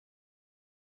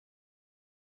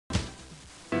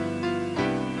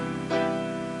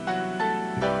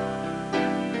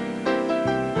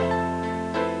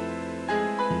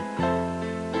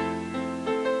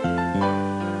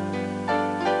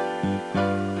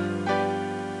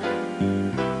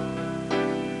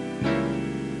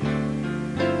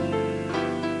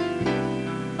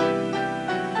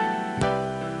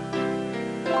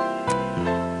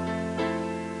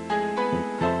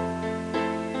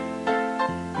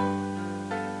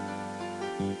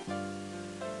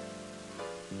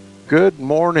Good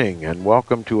morning and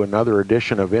welcome to another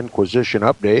edition of Inquisition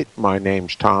Update. My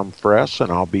name's Tom Friess and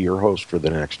I'll be your host for the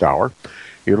next hour.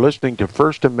 You're listening to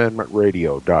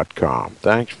firstamendmentradio.com.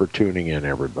 Thanks for tuning in,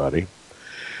 everybody.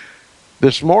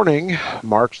 This morning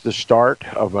marks the start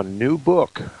of a new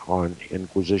book on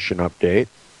Inquisition Update.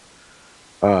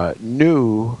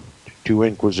 New to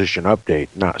Inquisition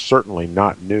Update, certainly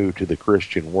not new to the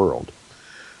Christian world.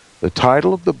 The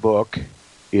title of the book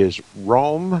is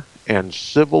Rome and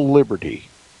Civil Liberty.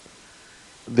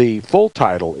 The full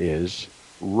title is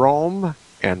Rome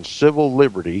and Civil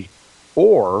Liberty,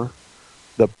 or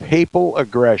the Papal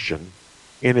Aggression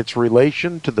in its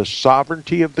relation to the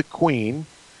sovereignty of the Queen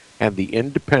and the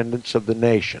independence of the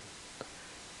nation.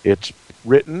 It's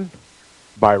written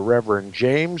by Reverend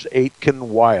James Aitken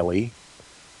Wylie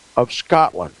of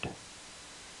Scotland,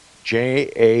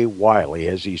 J.A. Wylie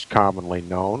as he's commonly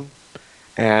known,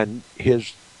 and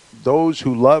those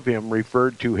who love him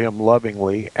referred to him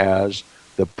lovingly as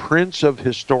the Prince of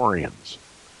Historians.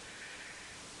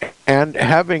 And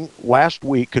having last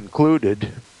week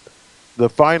concluded the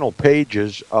final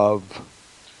pages of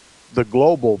The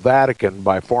Global Vatican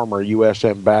by former U.S.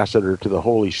 Ambassador to the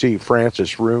Holy See,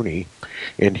 Francis Rooney,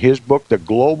 in his book, The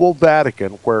Global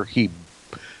Vatican, where he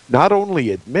not only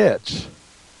admits,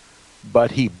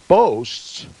 but he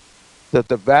boasts that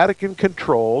the Vatican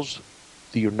controls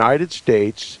the United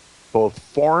States, both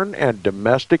foreign and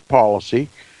domestic policy,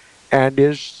 and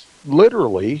is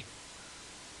literally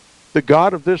the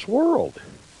God of this world.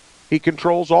 He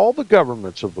controls all the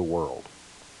governments of the world.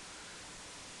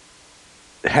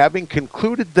 Having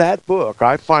concluded that book,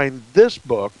 I find this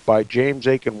book by James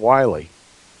Aitken Wylie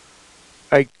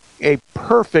a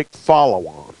perfect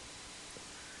follow-on.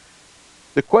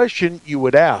 The question you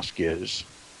would ask is,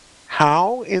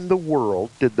 how in the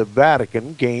world did the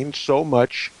Vatican gain so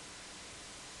much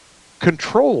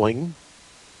controlling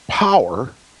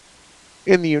power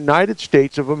in the United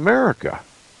States of America,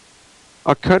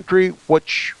 a country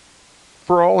which,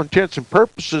 for all intents and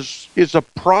purposes, is a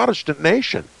Protestant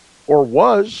nation, or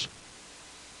was?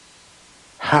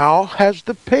 How has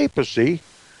the papacy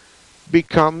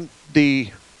become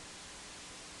the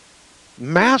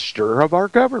master of our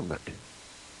government?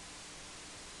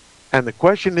 And the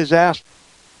question is asked,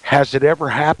 has it ever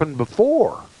happened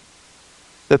before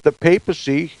that the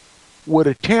papacy would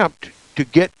attempt to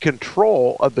get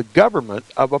control of the government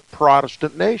of a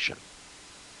Protestant nation?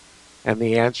 And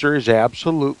the answer is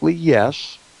absolutely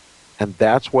yes, and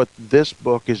that's what this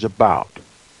book is about.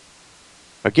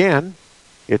 Again,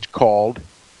 it's called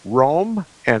Rome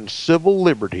and Civil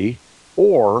Liberty,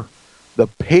 or the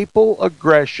Papal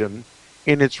Aggression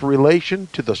in its relation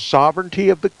to the sovereignty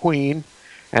of the Queen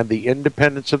and the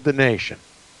independence of the nation.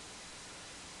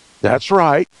 That's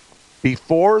right.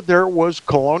 Before there was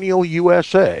colonial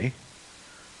USA,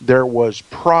 there was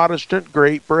Protestant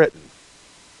Great Britain.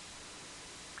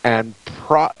 And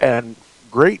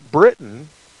Great Britain,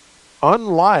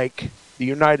 unlike the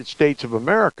United States of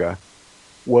America,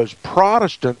 was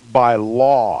Protestant by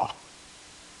law.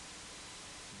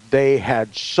 They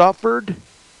had suffered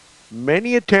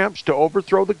many attempts to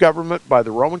overthrow the government by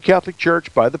the Roman Catholic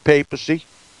Church, by the papacy,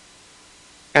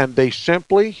 and they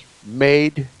simply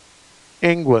made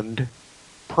England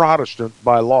Protestant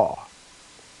by law.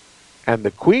 And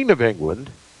the Queen of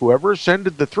England, whoever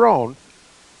ascended the throne,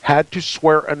 had to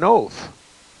swear an oath.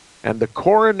 And the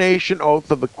coronation oath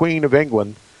of the Queen of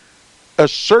England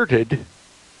asserted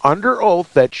under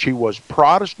oath that she was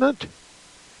Protestant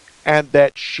and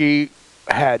that she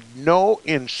had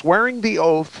in swearing the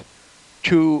oath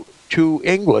to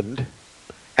England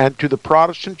and to the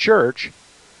Protestant Church,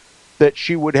 that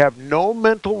she would have no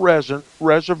mental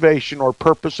reservation or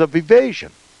purpose of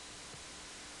evasion,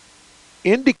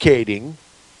 indicating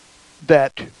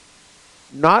that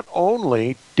not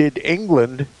only did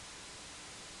England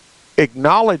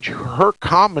acknowledge her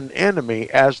common enemy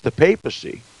as the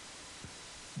papacy,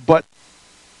 but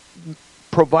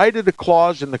provided a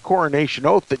clause in the coronation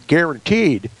oath that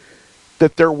guaranteed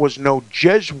that there was no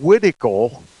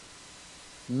Jesuitical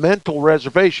mental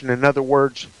reservation. In other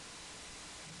words,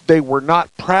 they were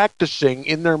not practicing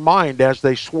in their mind as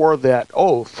they swore that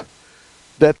oath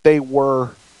that their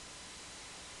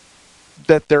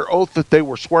oath that they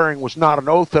were swearing was not an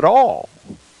oath at all.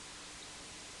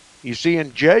 You see,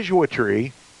 in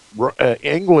Jesuitry,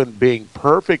 England being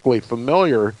perfectly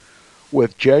familiar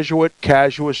with Jesuit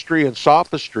casuistry and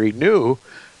sophistry, knew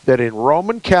that in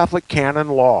Roman Catholic canon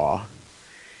law,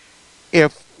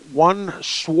 if one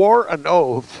swore an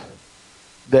oath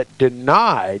that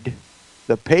denied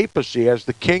the papacy as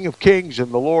the King of Kings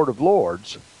and the Lord of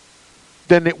Lords,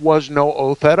 then it was no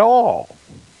oath at all.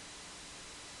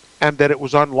 and that it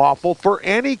was unlawful for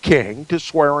any king to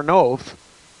swear an oath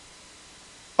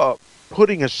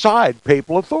putting aside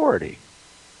papal authority.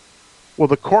 Well,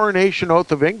 the coronation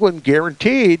oath of England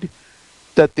guaranteed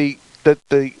that the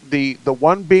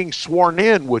one being sworn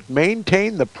in would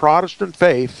maintain the Protestant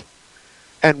faith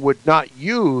and would not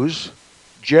use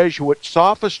Jesuit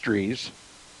sophistries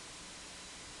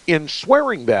in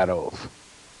swearing that oath,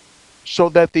 so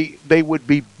that they would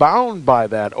be bound by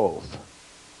that oath.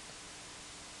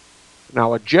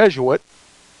 Now, a Jesuit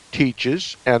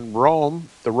teaches, and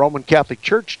the Roman Catholic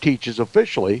Church teaches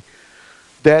officially,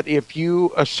 that if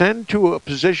you ascend to a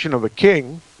position of a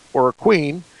king or a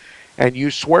queen and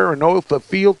you swear an oath of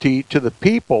fealty to the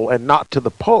people and not to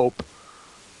the Pope,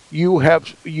 you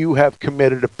have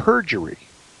committed a perjury.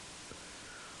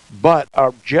 But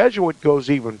a Jesuit goes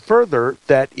even further,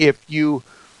 that if you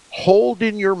hold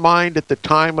in your mind at the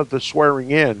time of the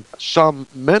swearing in some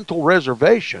mental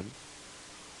reservation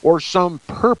or some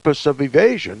purpose of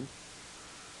evasion,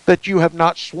 that you have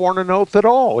not sworn an oath at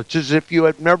all. It's as if you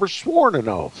had never sworn an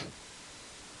oath,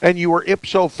 and you were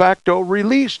ipso facto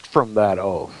released from that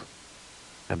oath.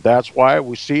 And that's why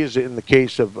we see, as in the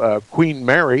case of Queen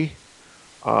Mary,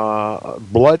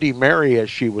 Bloody Mary as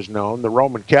she was known, the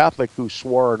Roman Catholic who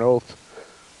swore an oath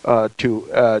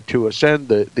to ascend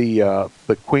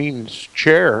the Queen's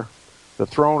chair, the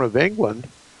throne of England.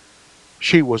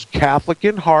 She was Catholic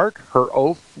in heart. Her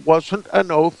oath wasn't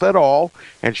an oath at all,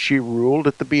 and she ruled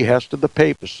at the behest of the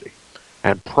papacy.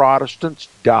 And Protestants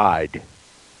died.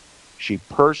 She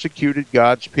persecuted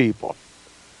God's people.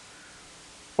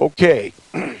 Okay,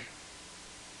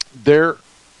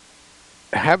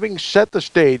 having set the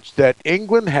stage that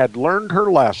England had learned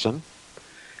her lesson,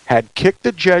 had kicked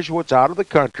the Jesuits out of the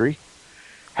country,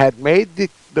 had made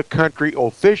the country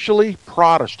officially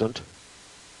Protestant.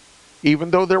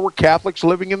 Even though there were Catholics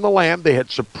living in the land, they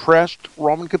had suppressed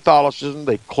Roman Catholicism.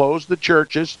 They closed the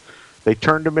churches. They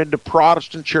turned them into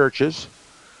Protestant churches.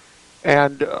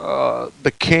 And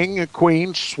the king and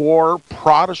queen swore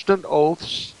Protestant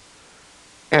oaths.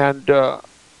 And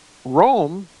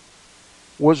Rome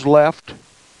was left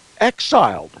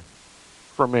exiled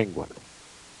from England.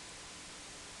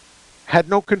 Had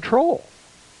no control.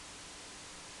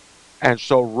 And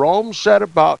so Rome set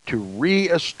about to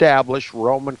reestablish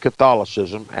Roman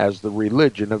Catholicism as the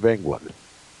religion of England.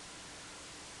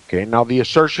 Okay, now the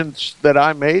assertions that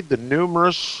I made, the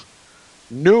numerous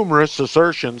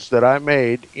assertions that I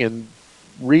made in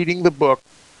reading the book,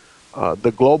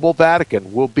 The Global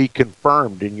Vatican, will be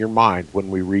confirmed in your mind when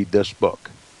we read this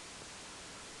book.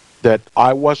 That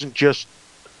I wasn't just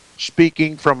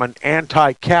speaking from an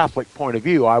anti-Catholic point of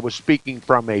view, I was speaking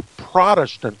from a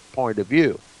Protestant point of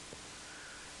view.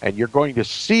 And you're going to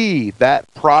see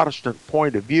that Protestant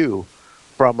point of view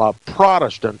from a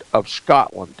Protestant of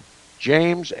Scotland,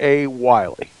 James A.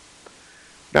 Wylie.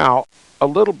 Now, a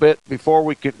little bit before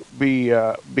we continue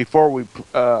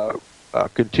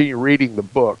reading the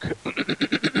book,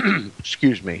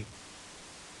 excuse me,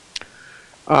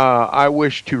 I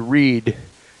wish to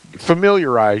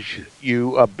familiarize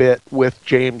you a bit with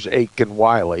James Aitken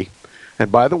Wylie. And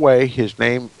by the way, his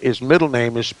middle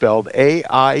name is spelled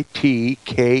Aitken.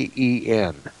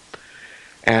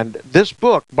 And this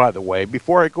book, by the way,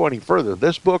 before I go any further,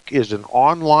 this book is an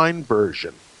online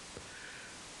version.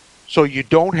 So you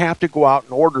don't have to go out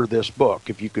and order this book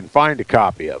if you can find a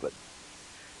copy of it.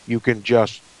 You can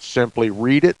just simply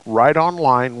read it right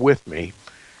online with me.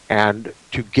 And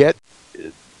to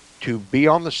be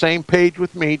on the same page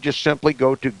with me, just simply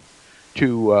go to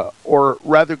your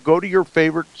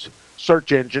favorite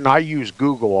search engine. I use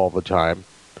Google all the time,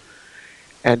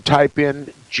 and type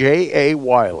in J.A.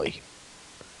 Wylie,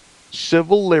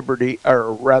 civil liberty,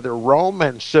 or rather Rome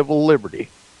and civil liberty,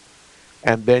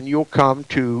 and then you'll come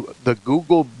to the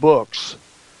Google Books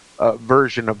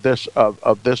version of this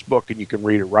book, and you can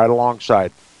read it right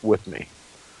alongside with me.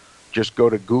 Just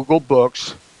go to Google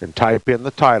Books and type in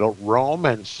the title, Rome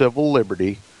and Civil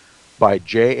Liberty by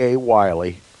J.A.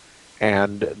 Wylie,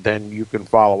 and then you can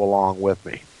follow along with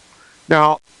me.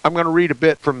 Now, I'm going to read a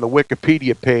bit from the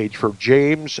Wikipedia page for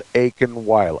James Aitken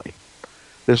Wylie.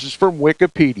 This is from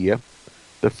Wikipedia,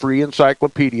 the free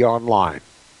encyclopedia online.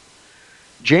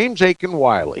 James Aitken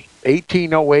Wylie,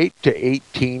 1808 to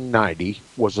 1890,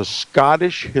 was a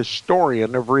Scottish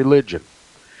historian of religion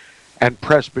and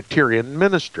Presbyterian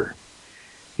minister.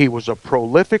 He was a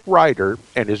prolific writer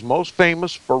and is most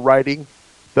famous for writing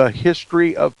The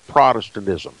History of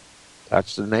Protestantism.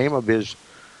 That's the name of his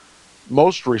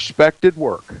most respected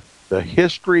work, The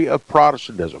History of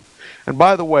Protestantism. And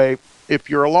by the way, if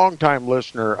you're a longtime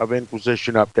listener of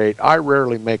Inquisition Update, I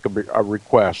rarely make a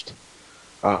request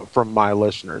from my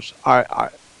listeners.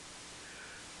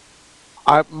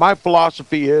 My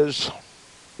philosophy is,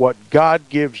 what God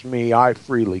gives me, I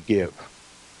freely give.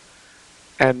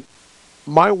 And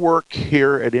my work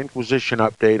here at Inquisition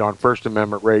Update on First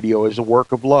Amendment Radio is a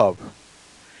work of love.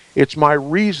 It's my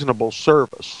reasonable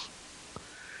service.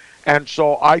 And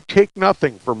so I take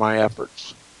nothing for my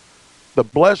efforts. The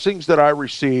blessings that I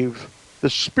receive, the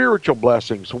spiritual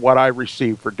blessings of what I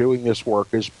receive for doing this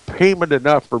work, is payment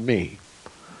enough for me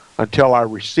until I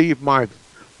receive my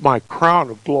crown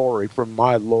of glory from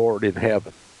my Lord in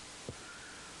heaven.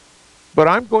 But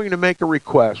I'm going to make a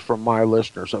request from my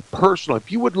listeners, a personal.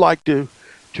 If you would like to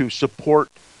support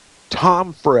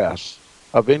Tom Friess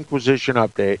of Inquisition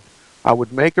Update, I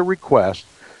would make a request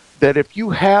that if you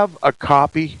have a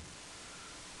copy,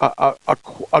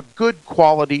 a good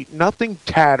quality, nothing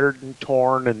tattered and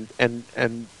torn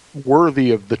and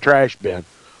worthy of the trash bin,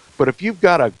 but if you've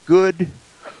got a good,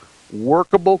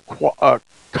 workable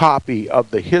copy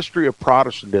of The History of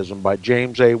Protestantism by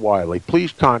James A. Wylie,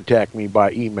 please contact me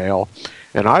by email,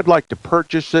 and I'd like to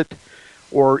purchase it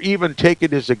or even take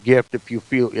it as a gift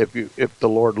if the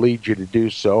Lord leads you to do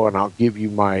so, and I'll give you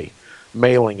my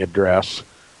mailing address.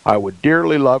 I would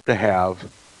dearly love to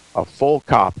have a full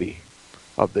copy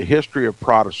of The History of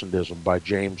Protestantism by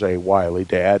James A. Wylie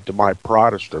to add to my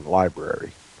Protestant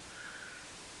library.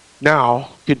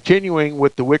 Now, continuing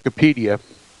with the Wikipedia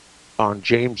on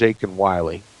James Aitken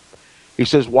Wylie. He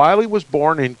says, Wylie was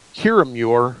born in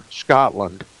Kirriemuir,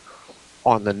 Scotland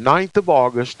on the 9th of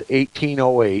August,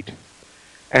 1808,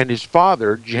 and his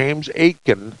father, James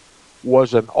Aitken,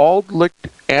 was an Auld Licht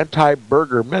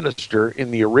anti-burgher minister in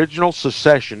the original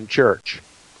Secession Church.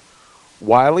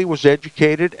 Wylie was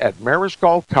educated at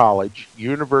Marischal College,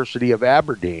 University of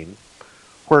Aberdeen,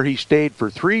 where he stayed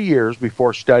for 3 years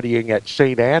before studying at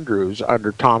St. Andrews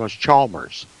under Thomas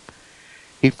Chalmers.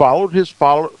 He followed his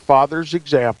father's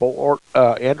example,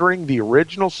 entering the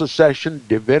original Secession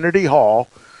Divinity Hall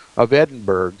of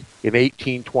Edinburgh in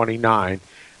 1829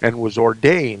 and was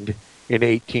ordained in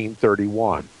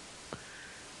 1831.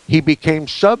 He became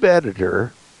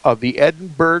sub-editor of the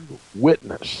Edinburgh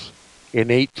Witness in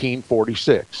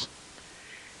 1846.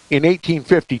 In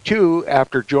 1852,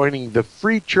 after joining the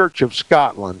Free Church of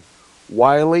Scotland,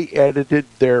 Wylie edited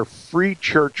their Free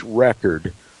Church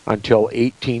Record until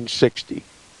 1860.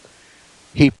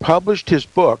 He published his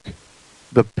book,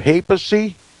 The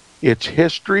Papacy, Its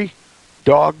History,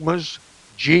 Dogmas,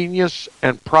 Genius,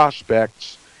 and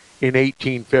Prospects, in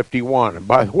 1851. And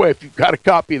by the way, if you've got a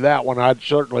copy of that one, I'd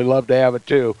certainly love to have it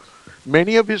too.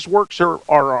 Many of his works are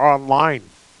online,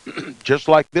 just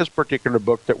like this particular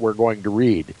book that we're going to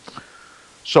read.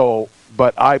 So,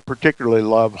 but I particularly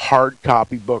love hard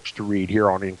copy books to read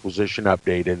here on Inquisition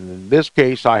Update. And in this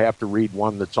case, I have to read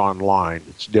one that's online.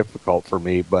 It's difficult for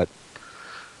me, but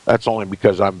that's only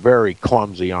because I'm very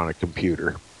clumsy on a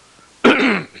computer.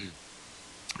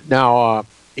 Now,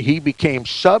 he became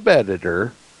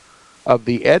sub-editor of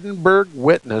the Edinburgh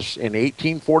Witness in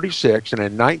 1846, and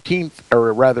in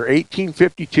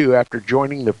 1852, after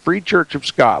joining the Free Church of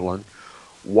Scotland,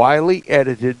 Wylie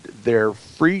edited their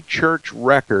Free Church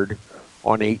Record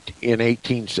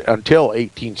until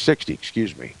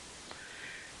 1860.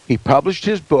 He published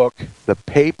his book, The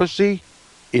Papacy,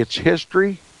 Its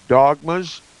History,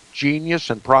 Dogmas,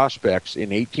 Genius, and Prospects, in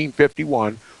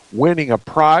 1851, winning a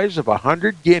prize of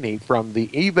 100 guineas from the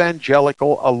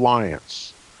Evangelical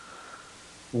Alliance.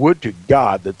 Would to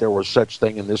God that there was such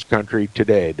thing in this country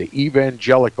today, the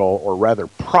Evangelical, or rather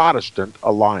Protestant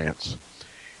Alliance.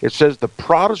 It says the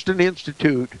Protestant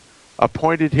Institute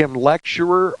appointed him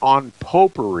lecturer on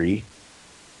Popery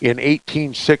in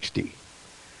 1860.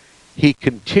 He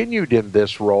continued in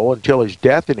this role until his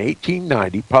death in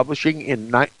 1890, publishing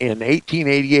in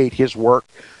 1888 his work,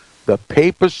 The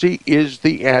Papacy is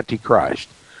the Antichrist.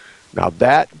 Now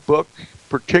that book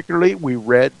particularly we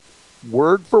read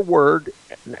word for word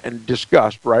and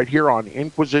discussed right here on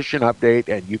Inquisition Update,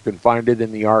 and you can find it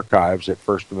in the archives at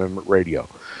First Amendment Radio.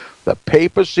 The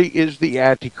Papacy is the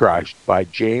Antichrist by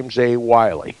James A.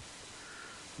 Wylie.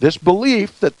 This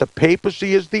belief that the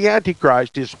papacy is the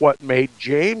Antichrist is what made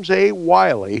James A.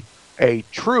 Wylie a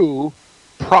true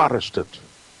Protestant.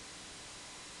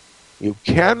 You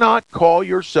cannot call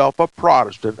yourself a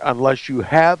Protestant unless you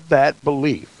have that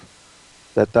belief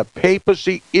that the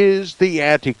papacy is the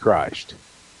Antichrist.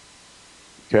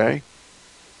 Okay?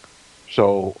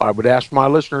 So I would ask my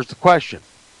listeners the question,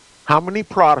 how many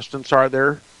Protestants are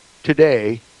there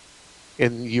today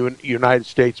in the United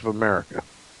States of America?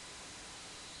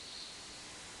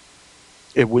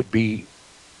 It would be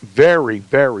very,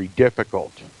 very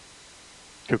difficult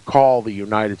to call the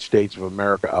United States of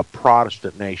America a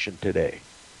Protestant nation today.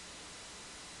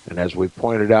 And as we've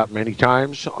pointed out many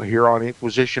times here on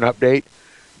Inquisition Update,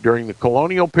 during the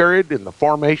colonial period, in the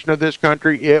formation of this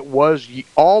country, it was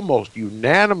almost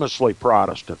unanimously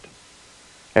Protestant,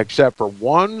 except for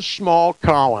one small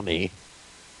colony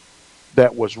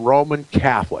that was Roman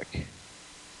Catholic,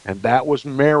 and that was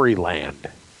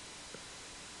Maryland.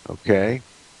 Okay?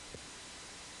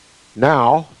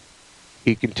 Now,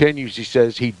 he continues, he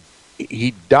says he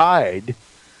died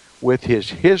with his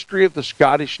History of the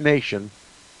Scottish Nation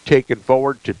taken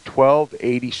forward to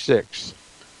 1286.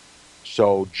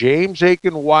 So James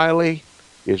Aitken Wylie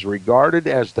is regarded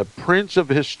as the Prince of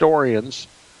Historians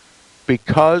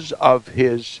because of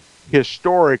his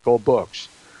historical books.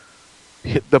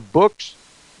 The books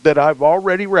that I've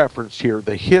already referenced here,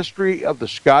 the History of the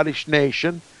Scottish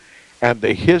Nation and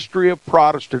the History of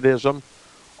Protestantism,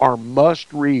 are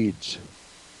must-reads.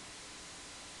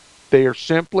 They are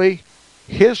simply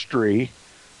history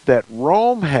that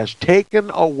Rome has taken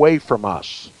away from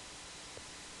us.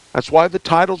 That's why the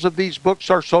titles of these books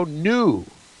are so new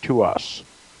to us.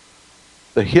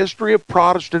 The History of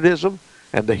Protestantism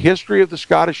and the History of the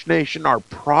Scottish Nation are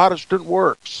Protestant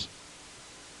works.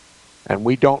 And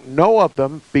we don't know of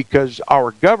them because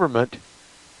our government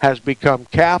has become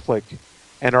Catholic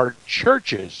and our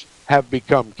churches have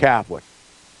become Catholic.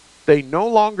 They no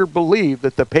longer believe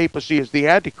that the papacy is the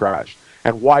Antichrist.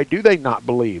 And why do they not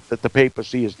believe that the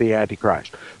papacy is the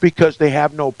Antichrist? Because they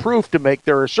have no proof to make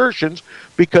their assertions,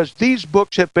 because these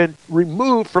books have been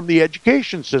removed from the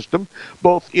education system,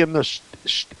 both in the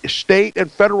state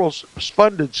and federal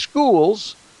funded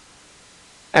schools,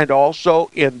 and also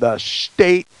in the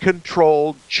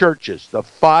state-controlled churches, the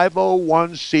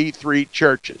 501c3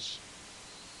 churches.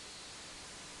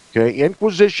 Okay,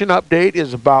 Inquisition Update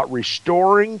is about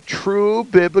restoring true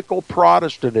biblical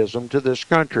Protestantism to this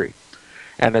country.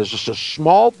 And as a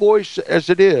small voice as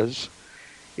it is,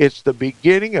 it's the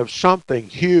beginning of something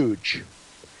huge.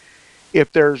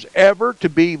 If there's ever to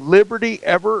be liberty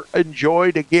ever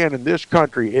enjoyed again in this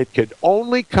country, it could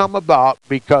only come about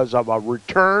because of a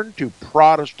return to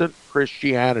Protestant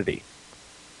Christianity.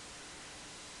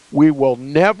 We will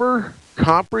never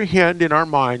comprehend in our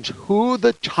minds who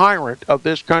the tyrant of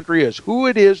this country is, who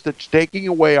it is that's taking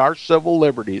away our civil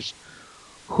liberties,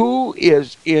 who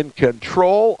is in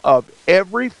control of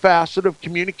every facet of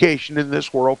communication in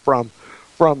this world, from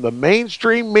the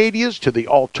mainstream medias to the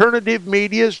alternative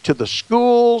medias to the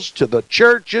schools to the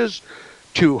churches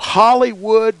to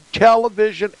Hollywood,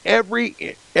 television.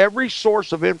 Every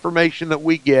source of information that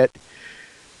we get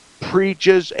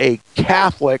preaches a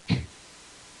Catholic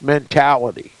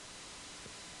mentality.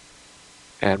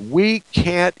 And we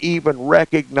can't even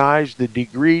recognize the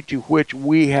degree to which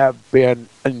we have been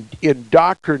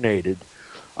indoctrinated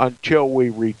until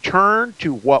we return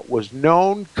to what was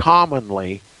known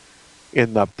commonly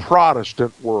in the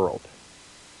Protestant world.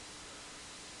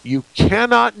 You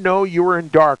cannot know you are in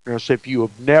darkness if you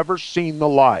have never seen the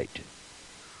light.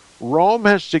 Rome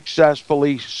has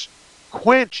successfully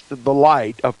quenched the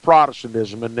light of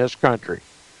Protestantism in this country.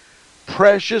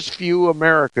 Precious few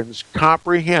Americans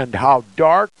comprehend how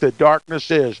dark the darkness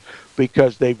is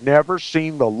because they've never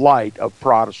seen the light of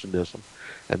Protestantism.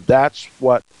 And that's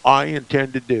what I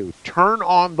intend to do. Turn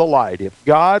on the light. If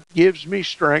God gives me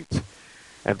strength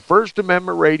and First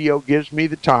Amendment Radio gives me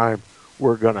the time,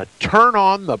 we're going to turn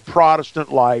on the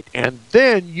Protestant light, and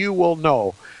then you will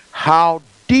know how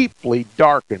deeply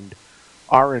darkened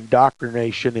our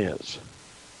indoctrination is.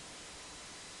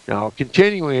 Now,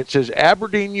 continuing, it says,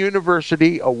 Aberdeen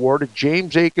University awarded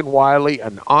James Aitken Wylie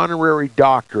an honorary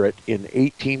doctorate in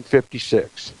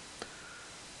 1856.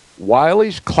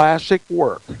 Wylie's classic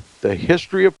work, The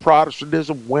History of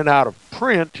Protestantism, went out of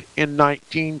print in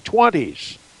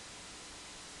 1920s.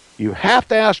 You have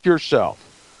to ask yourself,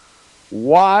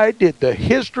 why did The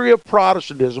History of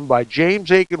Protestantism by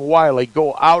James Aitken Wylie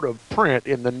go out of print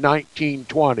in the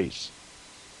 1920s?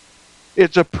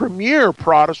 It's a premier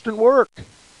Protestant work.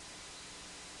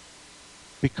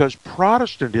 Because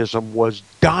Protestantism was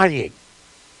dying.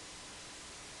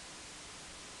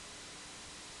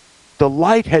 The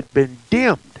light had been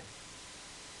dimmed.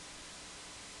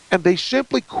 And they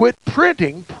simply quit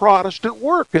printing Protestant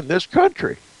work in this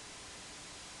country.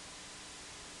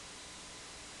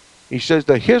 He says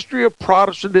the History of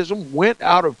Protestantism went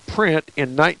out of print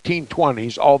in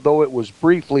 1920s, although it was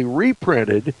briefly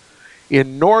reprinted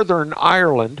in Northern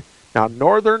Ireland. Now,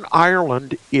 Northern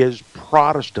Ireland is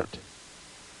Protestant.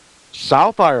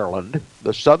 South Ireland,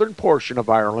 the southern portion of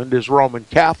Ireland, is Roman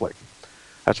Catholic.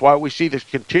 That's why we see this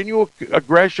continual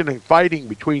aggression and fighting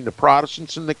between the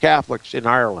Protestants and the Catholics in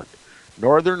Ireland.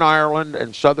 Northern Ireland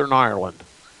and Southern Ireland.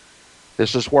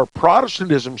 This is where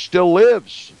Protestantism still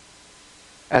lives.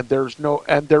 and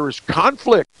there is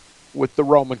conflict with the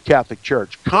Roman Catholic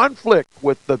Church, conflict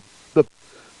with the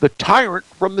tyrant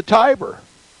from the Tiber.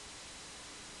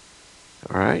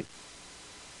 All right.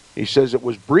 He says it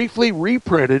was briefly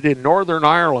reprinted in Northern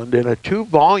Ireland in a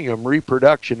 2-volume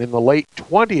reproduction in the late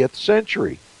 20th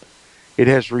century. It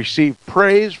has received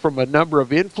praise from a number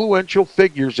of influential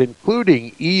figures,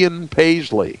 including Ian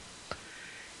Paisley.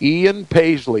 Ian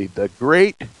Paisley, the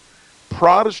great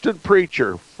Protestant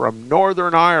preacher from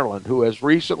Northern Ireland who has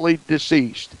recently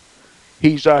deceased.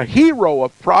 He's a hero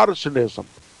of Protestantism.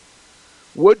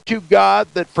 Would to God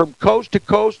that from coast to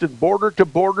coast and border to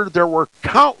border there were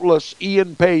countless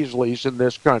Ian Paisleys in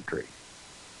this country.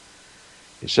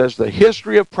 It says the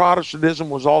history of Protestantism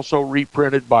was also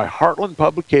reprinted by Heartland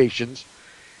Publications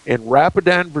in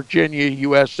Rapidan, Virginia,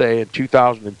 USA in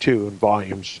 2002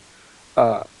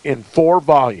 in 4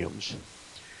 volumes.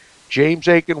 James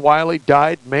Aitken Wylie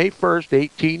died May 1st,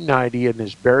 1890, and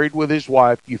is buried with his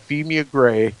wife, Euphemia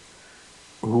Gray,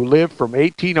 who lived from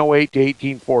 1808 to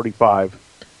 1845,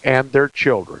 and their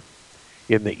children,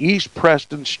 in the East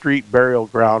Preston Street Burial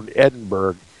Ground,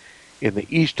 Edinburgh, in the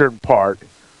eastern part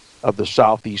of the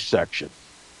southeast section.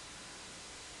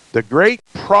 The great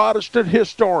Protestant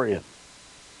historian,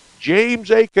 James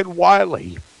Aitken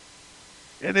Wylie,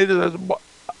 and it is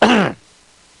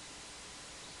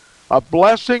a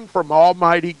blessing from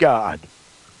Almighty God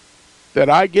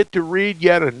that I get to read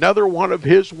yet another one of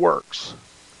his works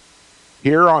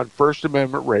here on First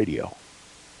Amendment Radio.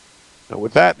 And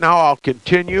with that, now I'll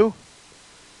continue.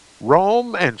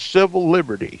 Rome and civil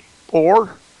liberty,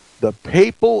 or the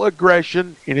papal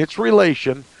aggression in its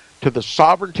relation to the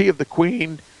sovereignty of the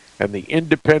Queen and the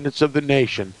independence of the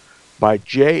nation, by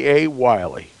J.A.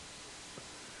 Wylie.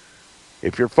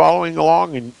 If you're following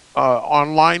along and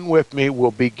online with me,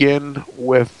 we'll begin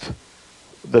with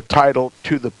the title,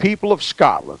 To the People of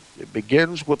Scotland. It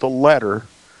begins with a letter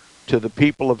to the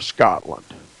people of Scotland.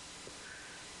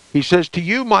 He says, to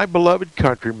you, my beloved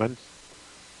countrymen,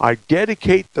 I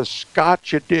dedicate the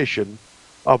Scotch edition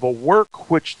of a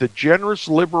work which the generous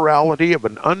liberality of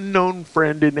an unknown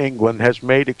friend in England has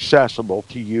made accessible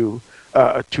to you,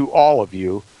 to all of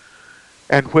you,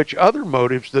 and which other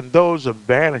motives than those of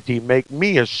vanity make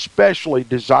me especially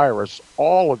desirous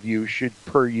all of you should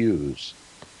peruse.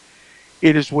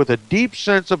 It is with a deep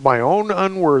sense of my own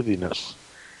unworthiness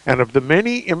and of the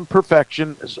many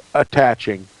imperfections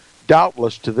attaching,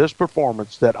 doubtless, to this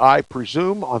performance that I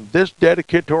presume on this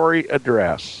dedicatory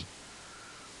address.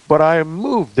 But I am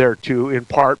moved thereto in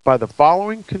part by the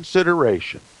following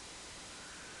consideration.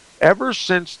 Ever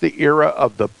since the era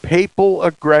of the papal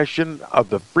aggression of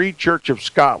the Free Church of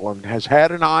Scotland has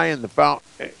had an eye the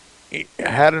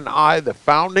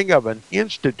founding of an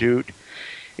institute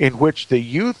in which the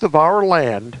youth of our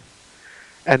land,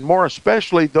 and more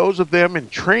especially those of them in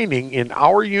training in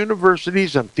our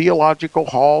universities and theological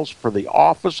halls for the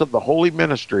office of the holy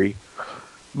ministry,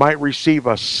 might receive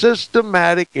a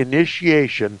systematic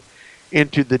initiation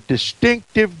into the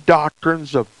distinctive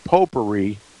doctrines of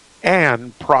Popery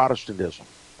and Protestantism.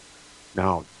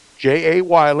 Now, J.A.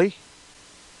 Wylie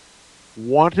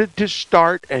wanted to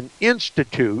start an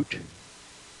institute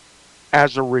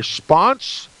as a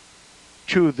response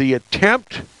to the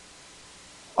attempt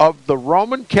of the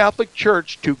Roman Catholic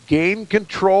Church to gain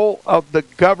control of the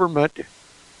government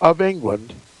of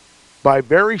England by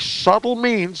very subtle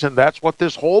means, and that's what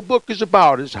this whole book is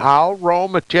about, is how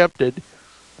Rome attempted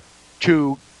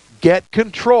to get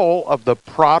control of the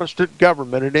Protestant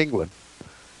government in England.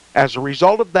 As a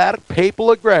result of that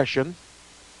papal aggression,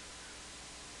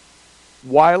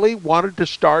 Wylie wanted to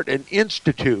start an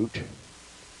institute,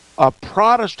 a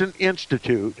Protestant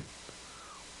institute,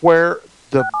 where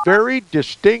the very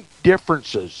distinct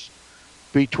differences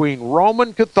between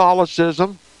Roman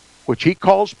Catholicism, which he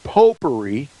calls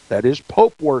Popery, that is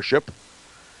Pope worship,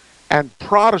 and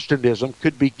Protestantism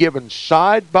could be given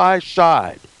side by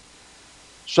side,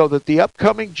 so that the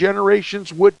upcoming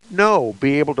generations would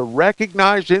be able to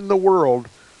recognize in the world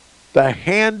the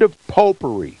hand of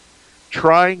Popery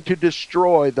trying to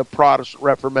destroy the Protestant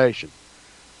Reformation.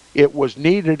 It was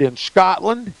needed in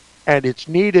Scotland, and it's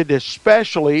needed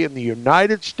especially in the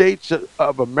United States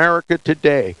of America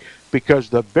today, because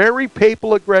the very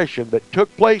papal aggression that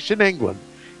took place in England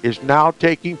is now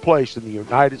taking place in the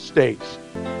United States.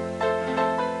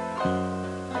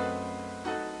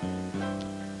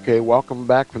 Okay, welcome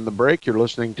back from the break. You're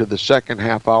listening to the second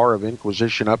half hour of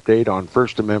Inquisition Update on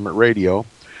First Amendment Radio.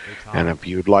 Hey, and if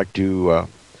you'd like to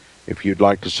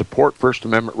support First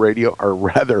Amendment Radio, or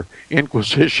rather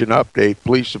Inquisition Update,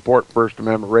 please support First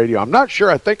Amendment Radio. I'm not sure.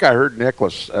 I think I heard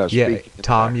Nicholas speak. Yeah,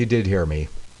 Tom, you did hear me.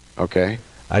 Okay.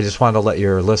 I just want to let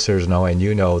your listeners know, and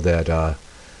you know, that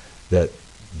that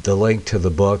the link to the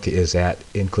book is at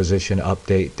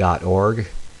inquisitionupdate.org,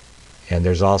 and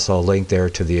there's also a link there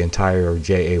to the entire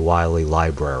J.A. Wylie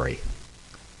library.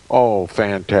 Oh,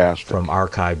 fantastic. From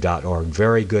archive.org.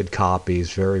 Very good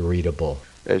copies, very readable.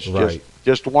 It's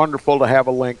just wonderful to have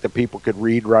a link that people could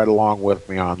read right along with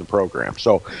me on the program.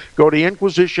 So go to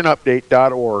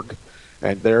inquisitionupdate.org,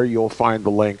 and there you'll find the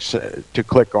links to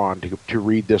click on to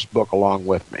read this book along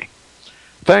with me.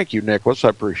 Thank you, Nicholas. I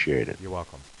appreciate it. You're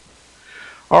welcome.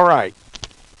 All right.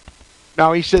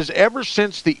 Now, he says, ever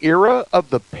since the era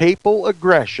of the papal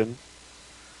aggression,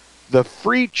 the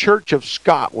Free Church of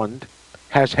Scotland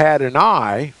has had an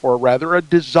eye, or rather a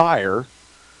desire,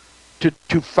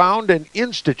 to found an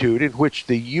institute in which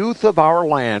the youth of our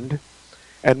land,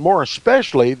 and more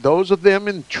especially those of them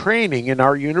in training in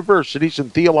our universities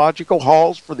and theological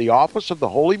halls for the office of the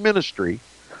Holy Ministry,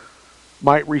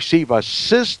 might receive a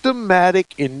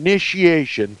systematic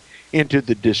initiation into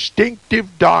the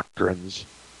distinctive doctrines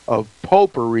of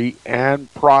Popery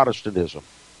and Protestantism.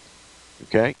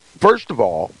 Okay? First of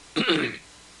all,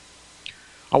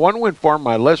 I want to inform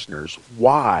my listeners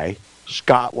why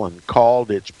Scotland called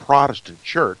its Protestant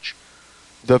church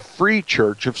the Free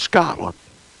Church of Scotland.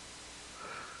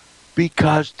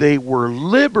 Because they were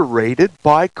liberated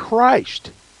by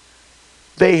Christ.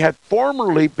 They had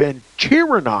formerly been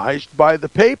tyrannized by the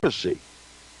papacy,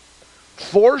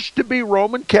 forced to be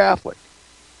Roman Catholic,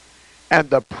 and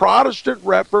the Protestant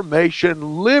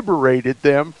Reformation liberated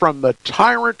them from the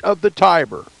tyrant of the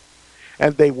Tiber,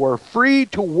 and they were free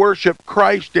to worship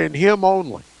Christ and Him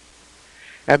only.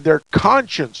 And their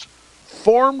conscience,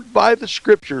 formed by the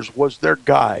Scriptures, was their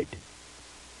guide.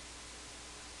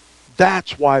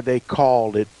 That's why they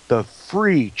called it the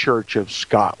Free Church of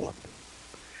Scotland.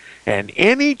 And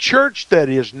any church that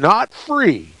is not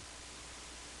free,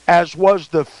 as was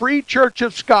the Free Church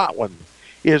of Scotland,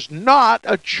 is not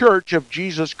a church of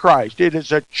Jesus Christ. It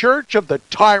is a church of the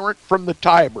tyrant from the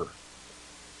Tiber.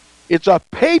 It's a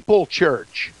papal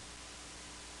church.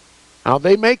 Now,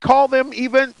 they may call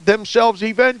themselves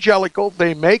evangelical,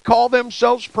 they may call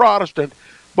themselves Protestant,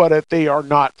 but if they are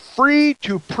not free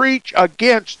to preach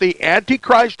against the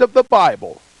Antichrist of the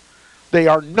Bible, they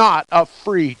are not a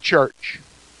free church.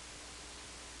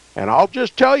 And I'll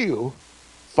just tell you,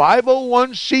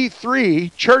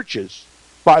 501c3 churches,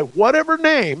 by whatever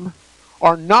name,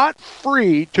 are not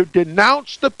free to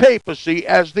denounce the papacy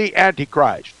as the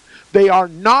Antichrist. They are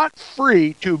not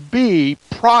free to be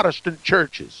Protestant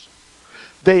churches.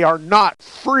 They are not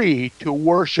free to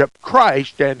worship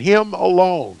Christ and Him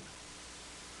alone.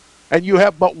 And you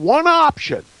have but one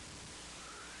option,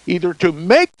 either to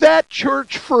make that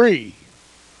church free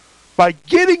by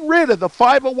getting rid of the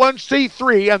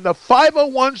 501c3 and the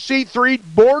 501c3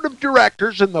 board of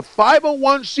directors and the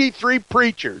 501c3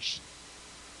 preachers,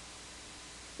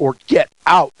 or get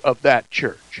out of that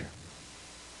church.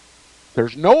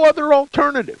 There's no other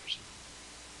alternatives.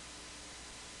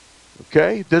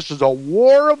 Okay? This is a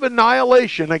war of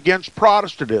annihilation against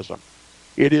Protestantism.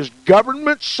 It is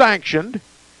government sanctioned.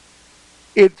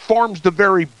 It forms the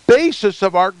very basis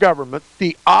of our government.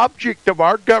 The object of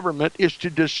our government is to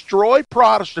destroy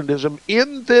Protestantism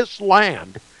in this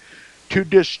land, to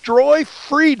destroy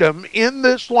freedom in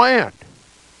this land.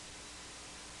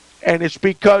 And it's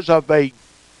because of a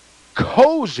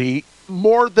cozy,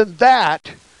 more than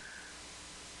that,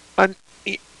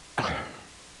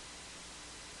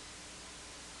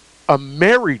 a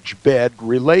marriage bed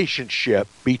relationship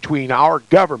between our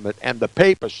government and the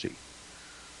papacy.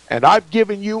 And I've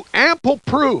given you ample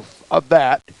proof of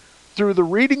that through the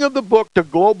reading of the book The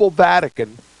Global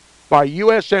Vatican by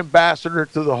U.S. Ambassador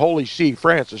to the Holy See,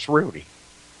 Francis Rooney.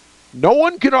 No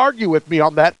one can argue with me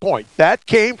on that point. That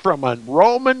came from a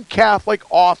Roman Catholic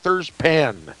author's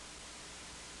pen.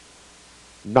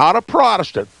 Not a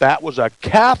Protestant. That was a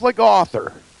Catholic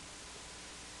author.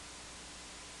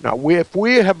 Now, if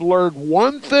we have learned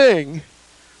one thing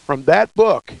from that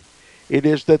book, it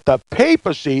is that the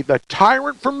papacy, the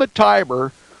tyrant from the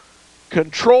Tiber,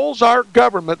 controls our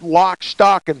government lock,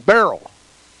 stock, and barrel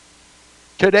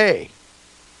today.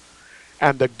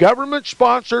 And the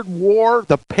government-sponsored war,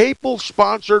 the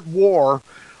papal-sponsored war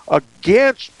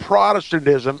against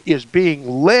Protestantism is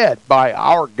being led by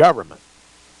our government.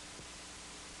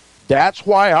 That's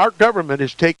why our government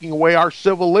is taking away our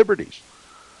civil liberties.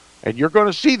 And you're going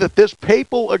to see that this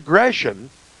papal aggression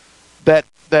that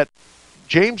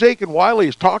James Aitken Wylie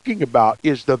is talking about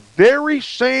is the very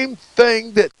same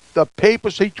thing that the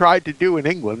papacy tried to do in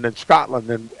England and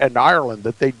Scotland and Ireland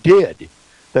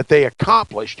that they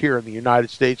accomplished here in the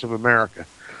United States of America.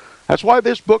 That's why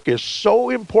this book is so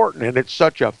important, and it's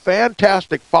such a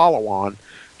fantastic follow-on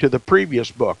to the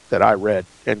previous book that I read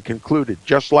and concluded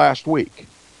just last week.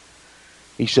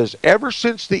 He says, ever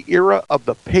since the era of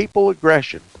the papal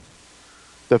aggression,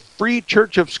 the Free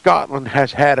Church of Scotland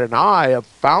has had an eye of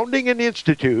founding an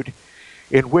institute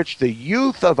in which the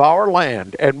youth of our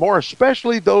land, and more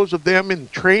especially those of them in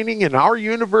training in our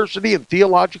university and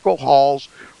theological halls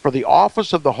for the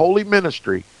office of the holy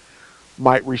ministry,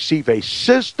 might receive a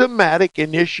systematic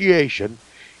initiation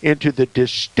into the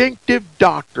distinctive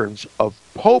doctrines of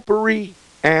Popery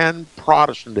and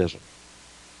Protestantism.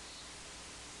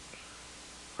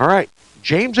 All right,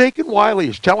 James Aitken Wylie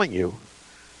is telling you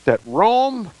that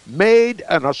Rome made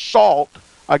an assault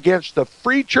against the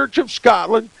Free Church of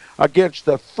Scotland, against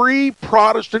the Free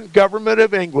Protestant government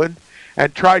of England,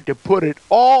 and tried to put it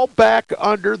all back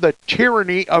under the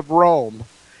tyranny of Rome.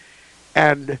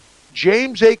 And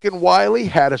James Aitken Wylie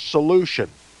had a solution,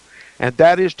 and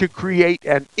that is to create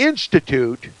an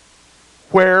institute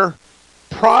where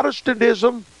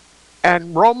Protestantism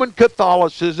and Roman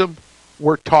Catholicism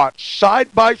were taught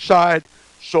side by side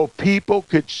so people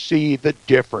could see the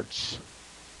difference,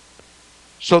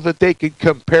 so that they could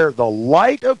compare the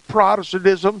light of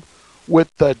Protestantism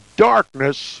with the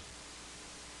darkness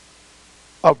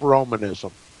of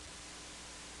Romanism.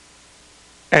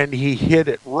 And he hit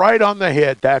it right on the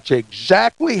head. That's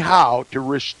exactly how to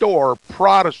restore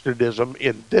Protestantism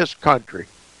in this country.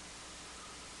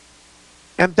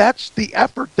 And that's the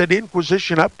effort that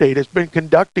Inquisition Update has been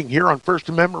conducting here on First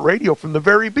Amendment Radio from the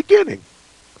very beginning.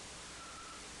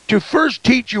 To first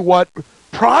teach you what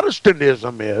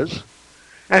Protestantism is,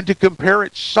 and to compare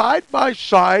it side by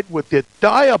side with the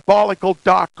diabolical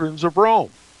doctrines of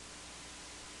Rome.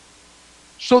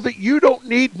 So that you don't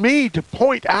need me to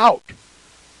point out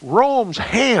Rome's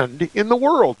hand in the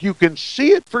world. You can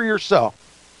see it for yourself.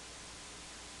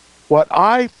 What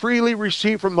I freely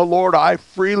receive from the Lord, I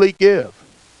freely give.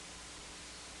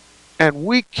 And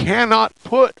we cannot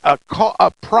put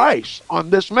a price on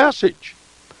this message.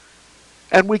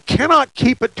 And we cannot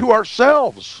keep it to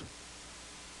ourselves.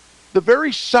 The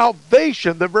very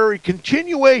salvation, the very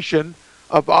continuation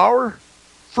of our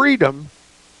freedom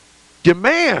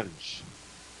demands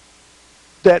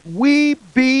that we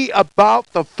be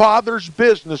about the Father's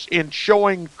business in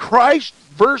showing Christ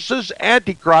versus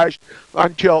Antichrist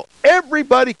until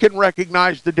everybody can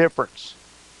recognize the difference.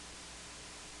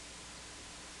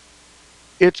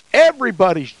 It's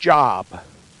everybody's job.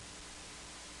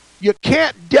 You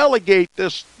can't delegate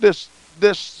this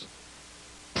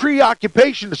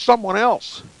preoccupation to someone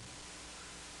else.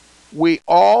 We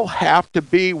all have to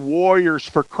be warriors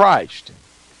for Christ.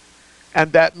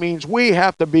 And that means we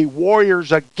have to be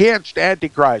warriors against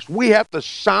Antichrist. We have to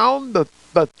sound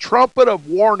the trumpet of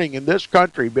warning in this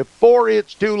country before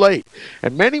it's too late.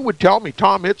 And many would tell me,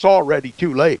 Tom, it's already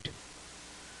too late.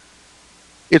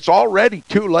 It's already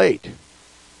too late.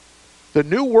 The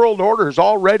New World Order is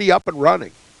already up and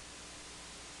running.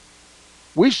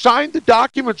 We signed the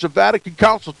documents of Vatican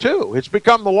Council II. It's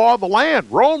become the law of the land.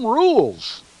 Rome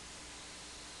rules.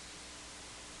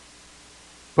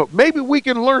 But maybe we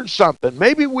can learn something.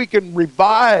 Maybe we can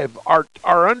revive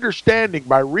our understanding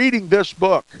by reading this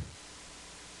book.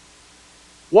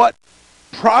 What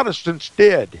Protestants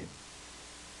did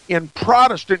in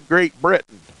Protestant Great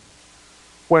Britain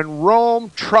when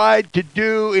Rome tried to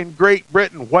do in Great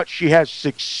Britain what she has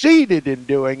succeeded in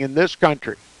doing in this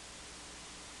country.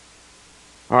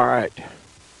 All right.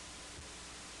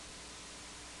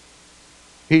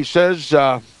 He says,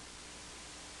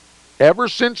 ever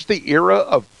since the era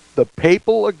of the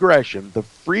papal aggression, the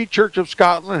Free Church of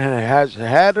Scotland has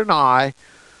had an eye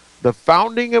the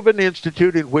founding of an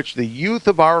institute in which the youth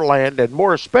of our land, and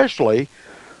more especially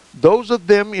those of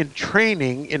them in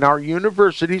training in our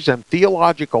universities and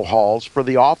theological halls for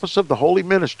the office of the holy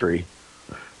ministry,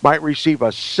 might receive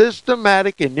a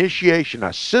systematic initiation,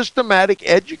 a systematic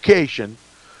education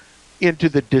into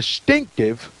the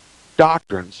distinctive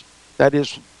doctrines, that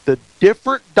is, the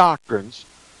different doctrines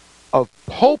of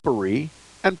Popery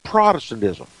and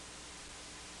Protestantism.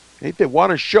 They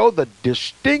want to show the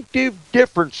distinctive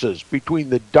differences between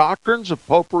the doctrines of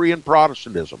Popery and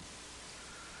Protestantism.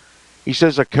 He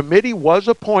says a committee was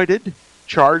appointed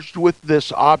charged with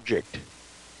this object.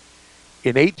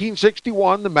 In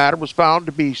 1861, the matter was found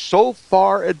to be so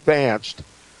far advanced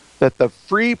that the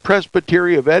Free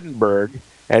Presbytery of Edinburgh,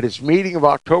 at its meeting of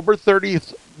October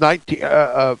 30th,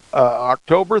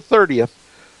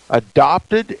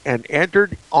 adopted and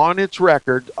entered on its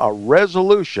record a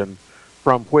resolution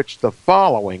from which the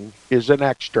following is an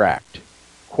extract.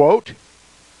 Quote,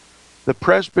 the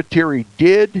Presbytery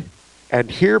did and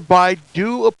hereby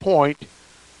do appoint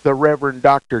the Reverend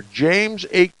Dr. James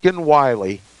Aitken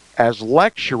Wylie as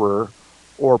lecturer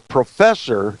or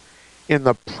professor in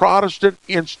the Protestant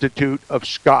Institute of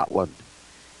Scotland,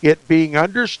 it being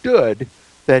understood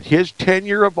that his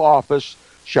tenure of office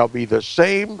shall be the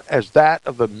same as that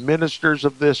of the ministers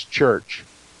of this church,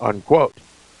 unquote.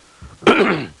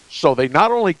 So they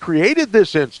not only created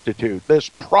this institute, this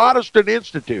Protestant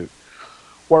institute,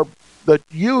 where the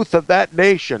youth of that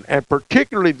nation, and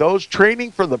particularly those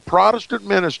training for the Protestant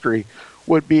ministry,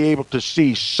 would be able to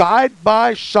see side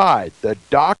by side the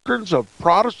doctrines of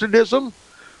Protestantism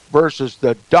versus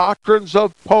the doctrines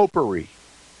of Popery.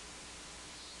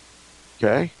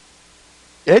 Okay?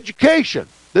 Education.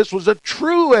 This was a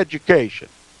true education.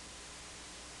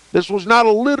 This was not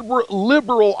a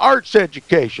liberal arts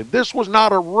education. This was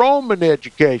not a Roman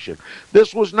education.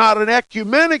 This was not an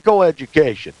ecumenical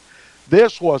education.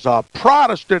 This was a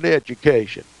Protestant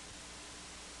education.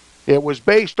 It was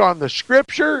based on the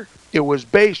scripture, it was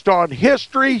based on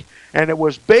history, and it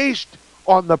was based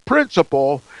on the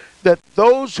principle that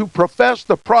those who profess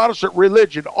the Protestant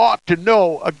religion ought to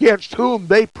know against whom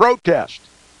they protest.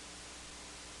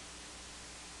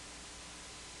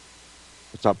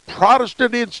 It's a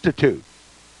Protestant institute.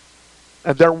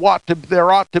 And there ought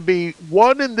to be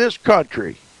one in this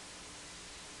country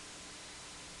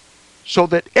so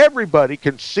that everybody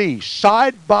can see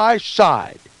side by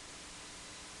side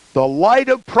the light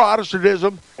of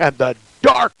Protestantism and the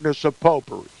darkness of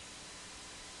Popery.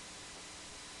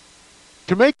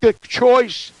 To make the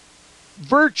choice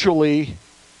virtually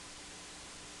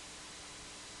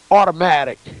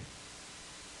automatic.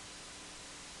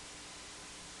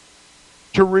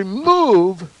 To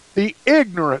remove the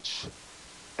ignorance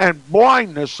and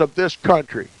blindness of this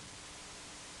country.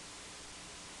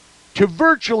 To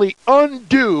virtually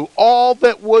undo all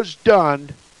that was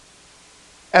done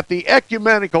at the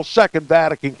ecumenical Second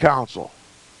Vatican Council.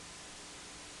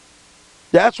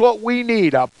 That's what we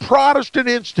need, a Protestant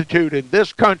institute in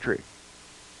this country.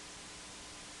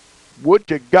 Would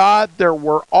to God there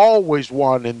were always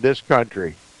one in this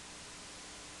country.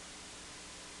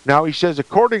 Now he says,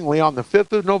 accordingly, on the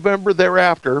 5th of November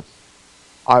thereafter,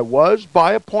 I was,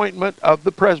 by appointment of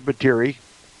the presbytery,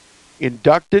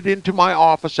 inducted into my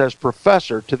office as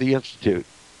professor to the institute.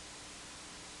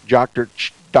 Dr.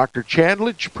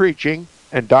 Chandlich preaching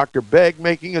and Dr. Begg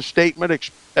making a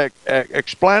statement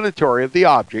explanatory of the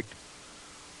object,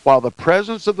 while the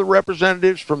presence of the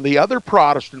representatives from the other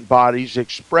Protestant bodies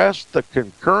expressed the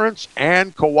concurrence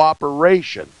and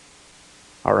cooperation.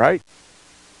 All right?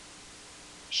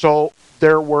 So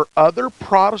there were other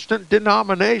Protestant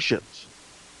denominations,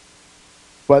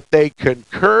 but they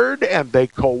concurred and they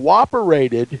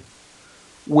cooperated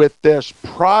with this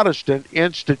Protestant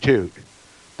institute.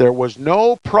 There was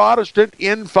no Protestant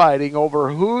infighting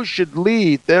over who should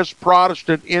lead this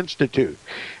Protestant institute.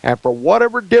 And for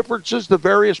whatever differences the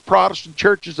various Protestant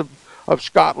churches of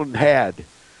Scotland had,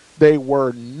 they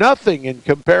were nothing in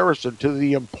comparison to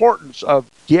the importance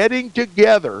of getting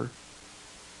together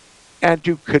and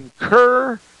to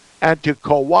concur and to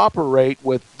cooperate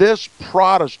with this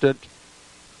Protestant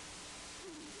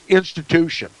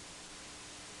institution.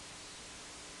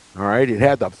 All right, it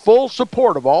had the full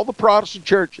support of all the Protestant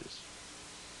churches.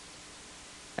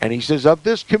 And he says, of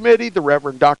this committee, the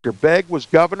Reverend Dr. Begg was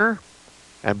governor,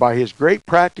 and by his great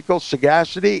practical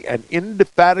sagacity and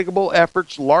indefatigable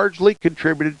efforts largely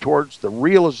contributed towards the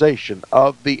realization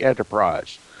of the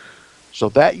enterprise. So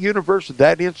that university,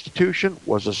 that institution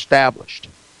was established.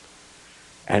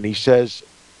 And he said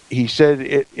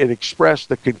it expressed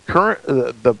the concurrent,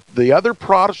 the other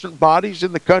Protestant bodies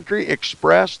in the country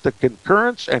expressed the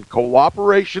concurrence and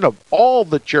cooperation of all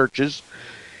the churches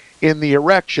in the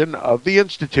erection of the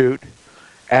institute,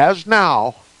 as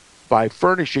now, by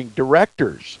furnishing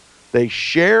directors, they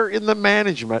share in the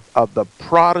management of the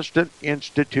Protestant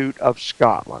Institute of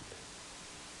Scotland.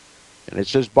 And it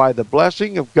says, by the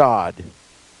blessing of God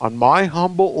on my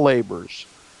humble labors,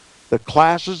 the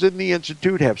classes in the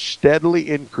Institute have steadily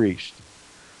increased.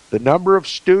 The number of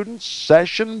students,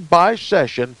 session by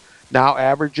session, now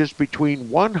averages between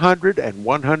 100 and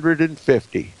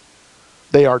 150.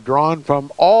 They are drawn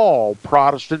from all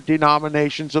Protestant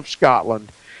denominations of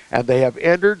Scotland, and they have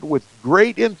entered with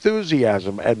great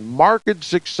enthusiasm and marked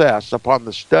success upon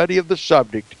the study of the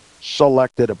subject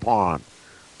selected upon.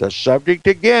 The subject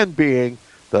again being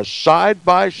the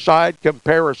side-by-side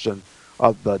comparison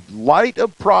of the light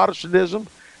of Protestantism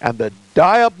and the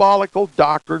diabolical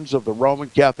doctrines of the Roman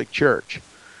Catholic Church.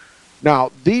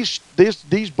 Now, these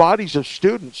bodies of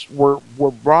students were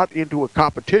brought into a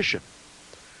competition,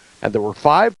 and there were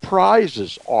 5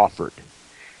 prizes offered.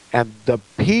 And the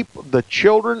people, the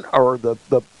children, or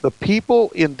the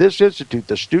people in this institute,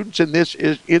 the students in this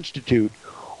institute,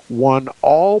 won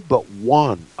all but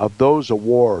one of those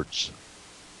awards.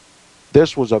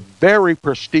 This was a very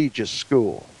prestigious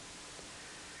school.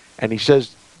 And he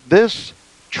says, this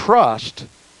trust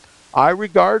I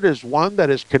regard as one that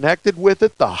is connected with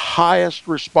it the highest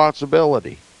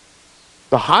responsibility.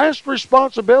 The highest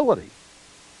responsibility.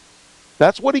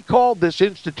 That's what he called this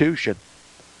institution.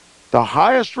 The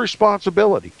highest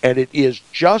responsibility. And it is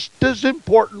just as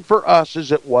important for us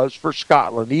as it was for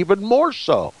Scotland, even more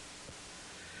so.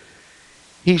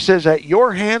 He says, at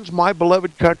your hands, my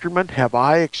beloved countrymen, have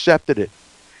I accepted it.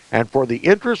 And for the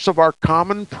interests of our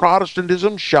common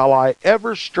Protestantism shall I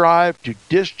ever strive to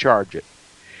discharge it.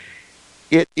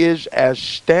 It is as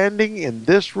standing in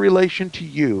this relation to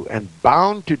you and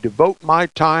bound to devote my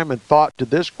time and thought to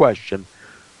this question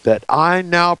that I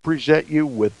now present you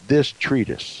with this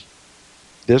treatise,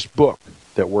 this book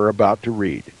that we're about to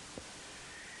read.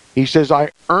 He says,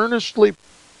 I earnestly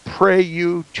pray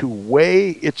you to weigh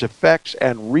its effects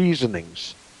and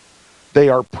reasonings. They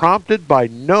are prompted by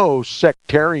no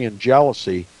sectarian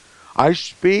jealousy. I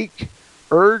speak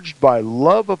urged by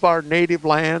love of our native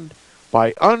land,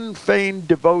 by unfeigned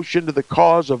devotion to the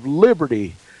cause of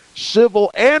liberty, civil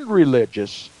and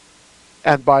religious,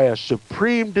 and by a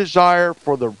supreme desire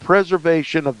for the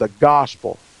preservation of the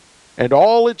gospel and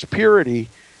all its purity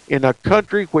in a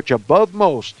country which above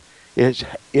most it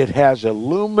has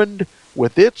illumined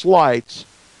with its lights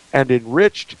and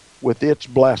enriched with its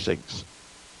blessings.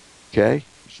 Okay,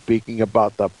 speaking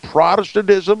about the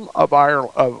Protestantism of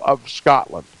Ireland, of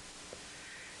Scotland.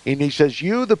 And he says,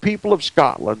 you, the people of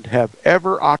Scotland, have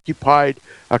ever occupied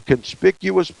a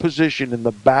conspicuous position in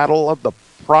the battle of the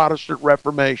Protestant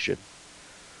Reformation.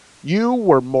 You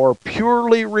were more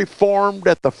purely reformed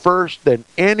at the first than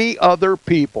any other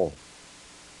people.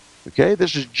 Okay,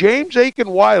 this is James Aitken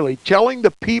Wylie telling the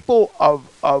people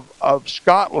of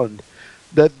Scotland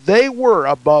that they were,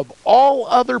 above all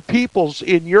other peoples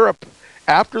in Europe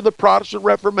after the Protestant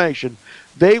Reformation,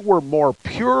 they were more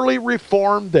purely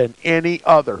reformed than any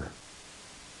other.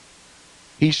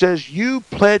 He says, you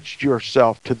pledged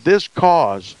yourself to this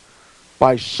cause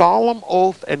by solemn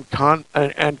oath and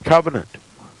covenant.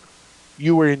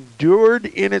 You endured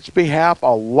in its behalf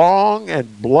a long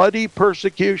and bloody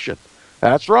persecution.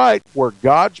 That's right. Where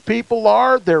God's people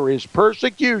are, there is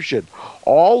persecution.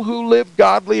 All who live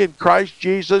godly in Christ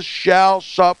Jesus shall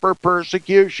suffer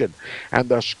persecution. And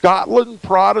the Scotland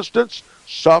Protestants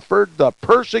suffered the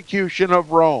persecution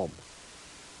of Rome.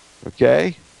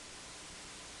 Okay?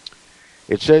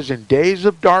 It says in days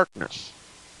of darkness.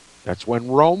 That's when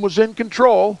Rome was in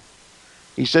control.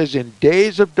 He says, in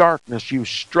days of darkness you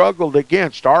struggled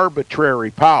against arbitrary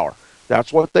power.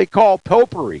 That's what they call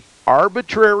Popery.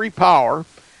 Arbitrary power,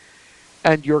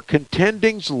 and your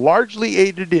contendings largely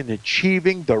aided in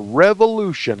achieving the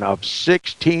revolution of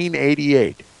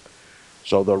 1688.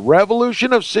 So the revolution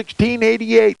of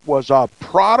 1688 was a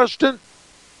Protestant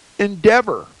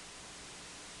endeavor,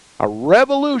 a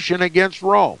revolution against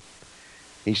Rome.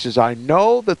 He says, I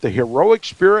know that the heroic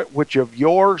spirit which of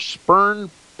your spurned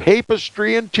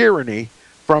papistry and tyranny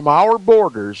from our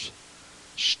borders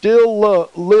still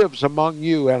lives among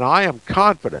you, and I am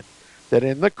confident that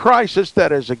in the crisis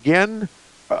that has again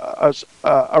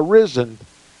arisen,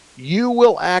 you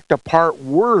will act a part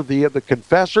worthy of the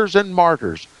confessors and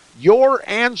martyrs, your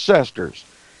ancestors,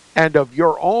 and of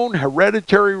your own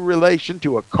hereditary relation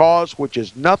to a cause which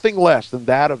is nothing less than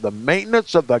that of the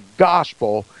maintenance of the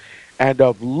gospel and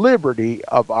of liberty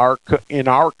in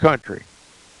our country.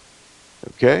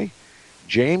 Okay?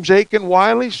 James Aitken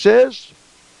Wylie says,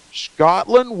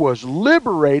 Scotland was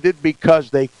liberated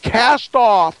because they cast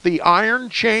off the iron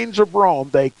chains of Rome.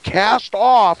 They cast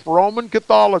off Roman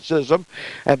Catholicism,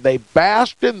 and they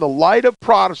basked in the light of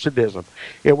Protestantism.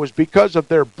 It was because of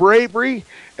their bravery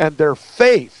and their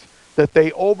faith that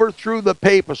they overthrew the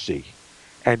papacy.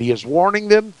 And he is warning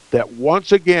them that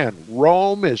once again,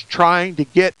 Rome is trying to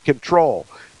get control,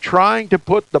 trying to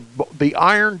put the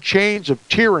iron chains of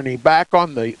tyranny back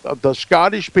on the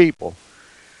Scottish people.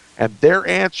 And their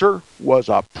answer was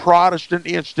a Protestant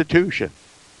institution.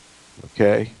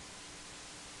 Okay?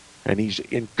 And he's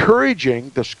encouraging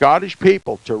the Scottish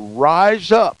people to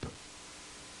rise up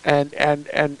and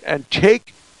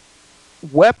take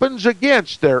weapons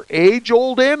against their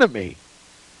age-old enemy,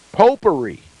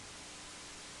 Popery.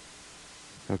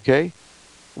 Okay?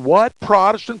 What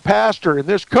Protestant pastor in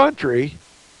this country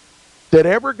that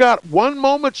ever got one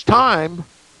moment's time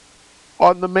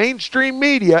on the mainstream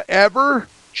media ever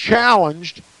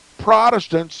challenged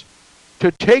Protestants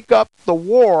to take up the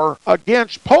war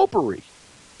against Popery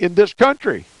in this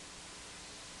country?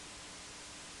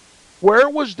 Where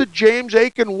was the James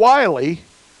Aitken Wylie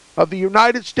of the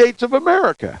United States of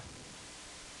America?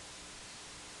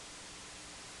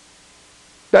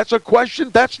 That's a question.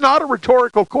 That's not a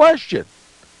rhetorical question.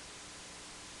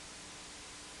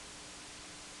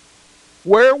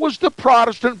 Where was the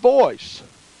Protestant voice?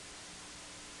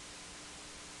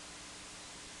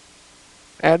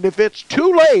 And if it's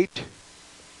too late,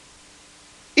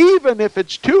 even if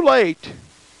it's too late,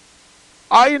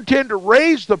 I intend to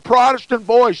raise the Protestant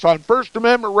voice on First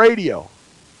Amendment radio.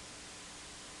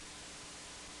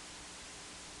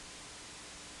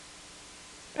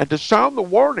 And to sound the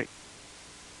warning.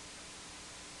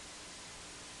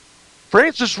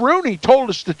 Francis Rooney told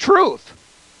us the truth.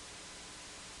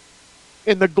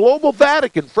 In the global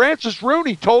Vatican, Francis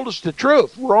Rooney told us the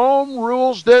truth. Rome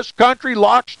rules this country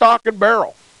lock, stock, and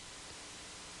barrel.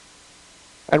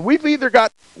 And we've either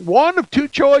got one of two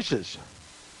choices.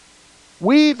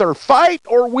 We either fight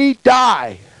or we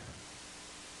die.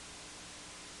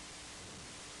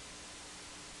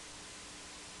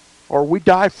 Or we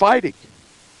die fighting.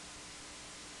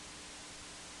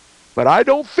 But I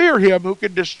don't fear him who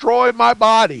can destroy my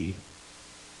body.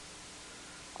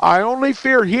 I only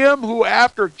fear him who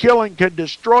after killing can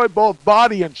destroy both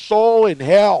body and soul in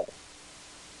hell.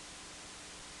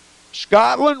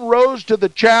 Scotland rose to the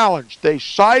challenge. They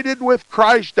sided with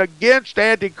Christ against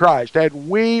Antichrist, and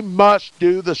we must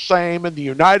do the same in the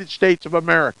United States of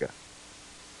America.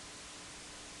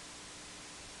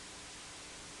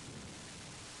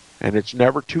 And it's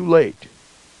never too late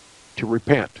to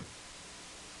repent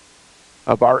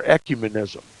of our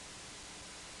ecumenism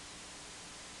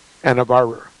and of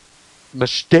our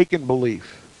mistaken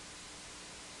belief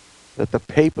that the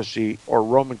papacy or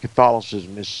Roman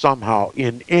Catholicism is somehow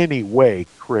in any way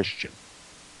Christian.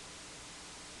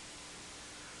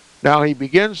 Now he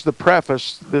begins the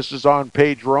preface. This is on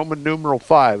page Roman numeral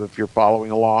 5 if you're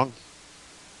following along.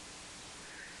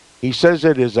 He says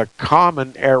it is a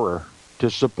common error to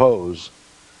suppose,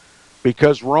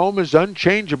 because Rome is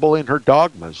unchangeable in her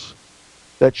dogmas,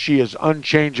 that she is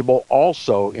unchangeable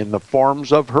also in the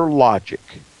forms of her logic.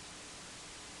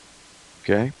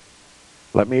 Okay?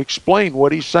 Let me explain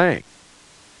what he's saying.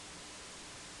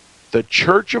 The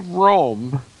Church of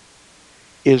Rome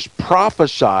is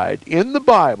prophesied in the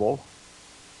Bible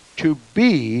to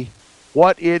be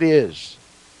what it is.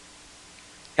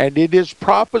 And it is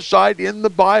prophesied in the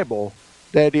Bible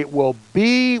that it will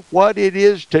be what it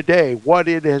is today, what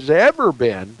it has ever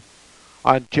been,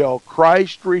 until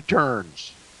Christ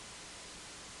returns.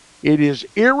 It is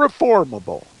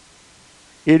irreformable.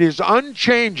 It is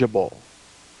unchangeable.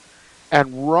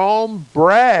 And Rome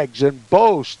brags and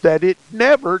boasts that it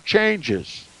never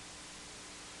changes.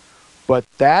 But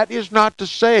that is not to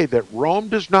say that Rome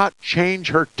does not change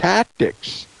her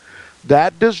tactics.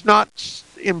 That does not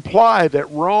imply that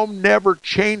Rome never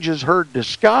changes her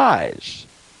disguise.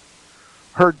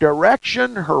 Her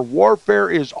direction, her warfare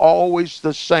is always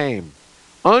the same,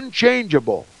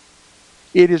 unchangeable.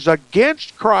 It is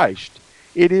against Christ.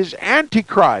 It is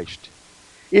antichrist.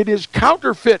 It is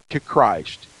counterfeit to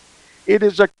Christ. It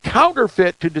is a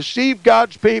counterfeit to deceive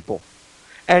God's people.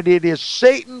 And it is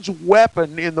Satan's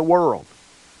weapon in the world.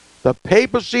 The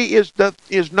papacy is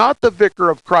not the vicar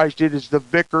of Christ. It is the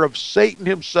vicar of Satan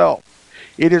himself.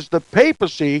 It is the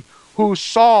papacy who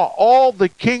saw all the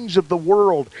kings of the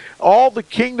world, all the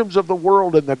kingdoms of the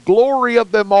world, and the glory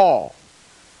of them all.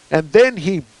 And then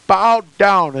he bowed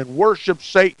down and worshiped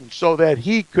Satan so that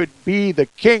he could be the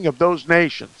king of those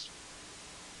nations.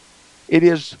 It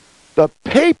is the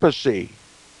papacy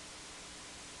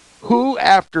who,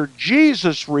 after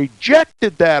Jesus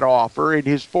rejected that offer in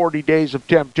his 40 days of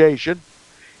temptation,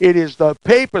 it is the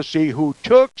papacy who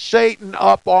took Satan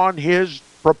up on his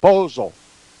proposal.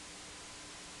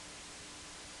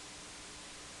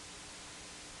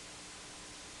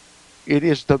 It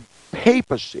is the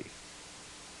papacy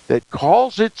that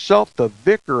calls itself the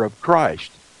vicar of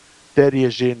Christ that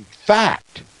is in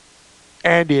fact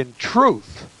and in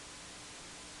truth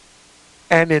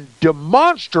and in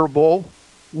demonstrable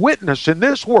witness in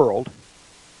this world,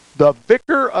 the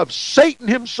vicar of Satan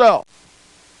himself.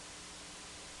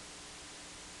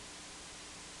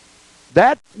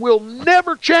 That will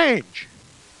never change.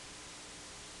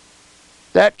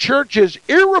 That church is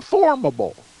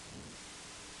irreformable.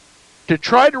 To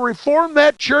try to reform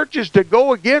that church is to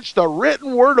go against the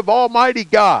written word of Almighty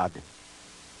God.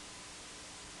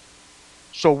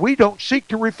 So we don't seek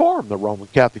to reform the Roman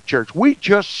Catholic Church. We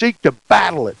just seek to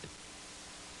battle it.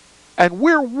 And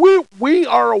we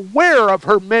are aware of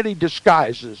her many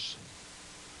disguises.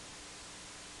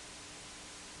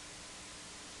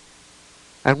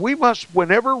 And we must,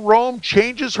 whenever Rome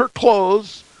changes her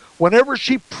clothes, whenever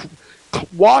she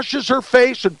washes her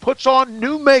face and puts on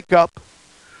new makeup,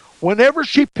 whenever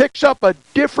she picks up a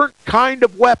different kind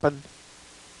of weapon,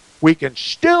 we can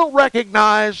still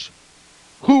recognize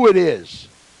who it is.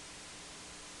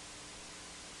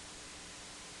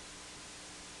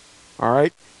 All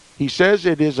right? He says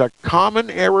it is a common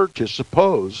error to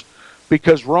suppose,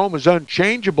 because Rome is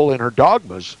unchangeable in her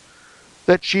dogmas,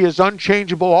 that she is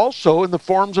unchangeable also in the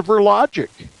forms of her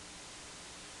logic.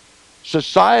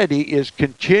 Society is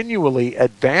continually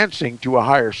advancing to a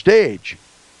higher stage.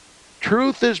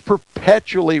 Truth is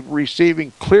perpetually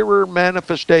receiving clearer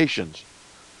manifestations.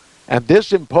 And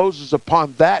this imposes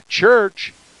upon that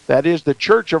church, that is the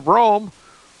Church of Rome,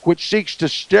 which seeks to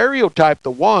stereotype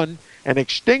the one and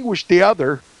extinguish the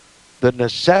other, the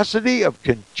necessity of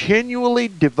continually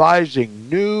devising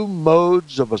new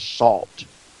modes of assault.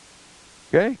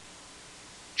 Okay?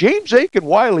 James Aitken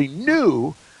Wylie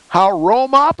knew how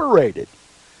Rome operated.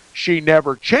 She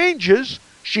never changes,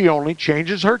 she only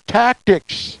changes her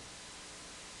tactics.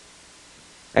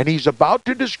 And he's about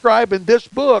to describe in this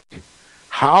book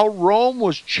how Rome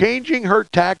was changing her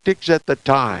tactics at the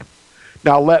time.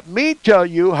 Now let me tell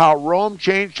you how Rome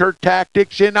changed her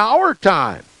tactics in our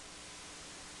time.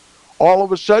 All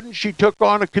of a sudden she took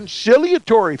on a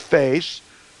conciliatory face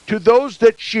to those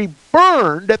that she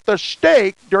burned at the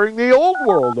stake during the Old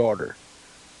World Order.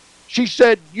 She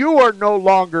said, "You are no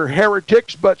longer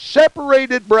heretics, but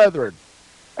separated brethren.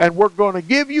 And we're going to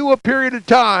give you a period of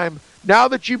time, now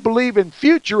that you believe in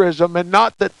futurism and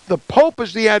not that the Pope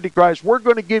is the Antichrist, we're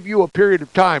going to give you a period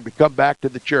of time to come back to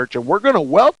the church, and we're going to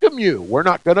welcome you. We're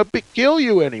not going to kill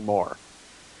you anymore.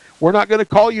 We're not going to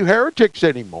call you heretics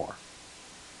anymore."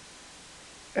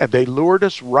 And they lured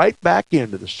us right back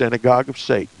into the synagogue of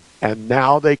Satan. And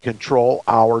now they control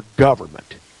our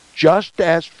government, just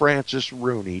as Francis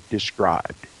Rooney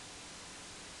described.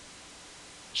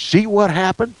 See what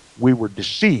happened? We were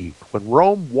deceived when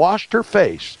Rome washed her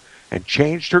face and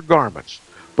changed her garments,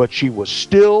 but she was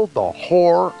still the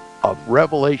whore of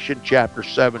Revelation chapter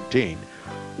 17.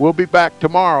 We'll be back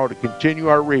tomorrow to continue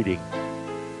our reading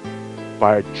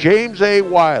by James A.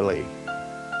 Wylie,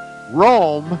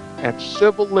 Rome and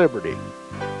Civil Liberty.